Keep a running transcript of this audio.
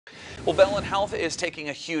Well, Bellin Health is taking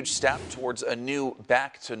a huge step towards a new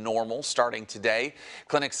back to normal starting today.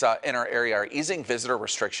 Clinics in our area are easing visitor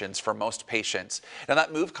restrictions for most patients. Now,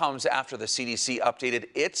 that move comes after the CDC updated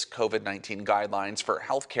its COVID-19 guidelines for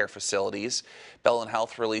healthcare facilities. Bellin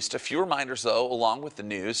Health released a few reminders, though, along with the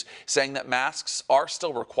news, saying that masks are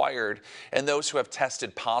still required and those who have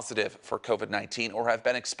tested positive for COVID-19 or have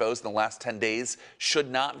been exposed in the last 10 days should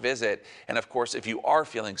not visit. And of course, if you are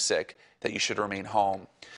feeling sick, that you should remain home.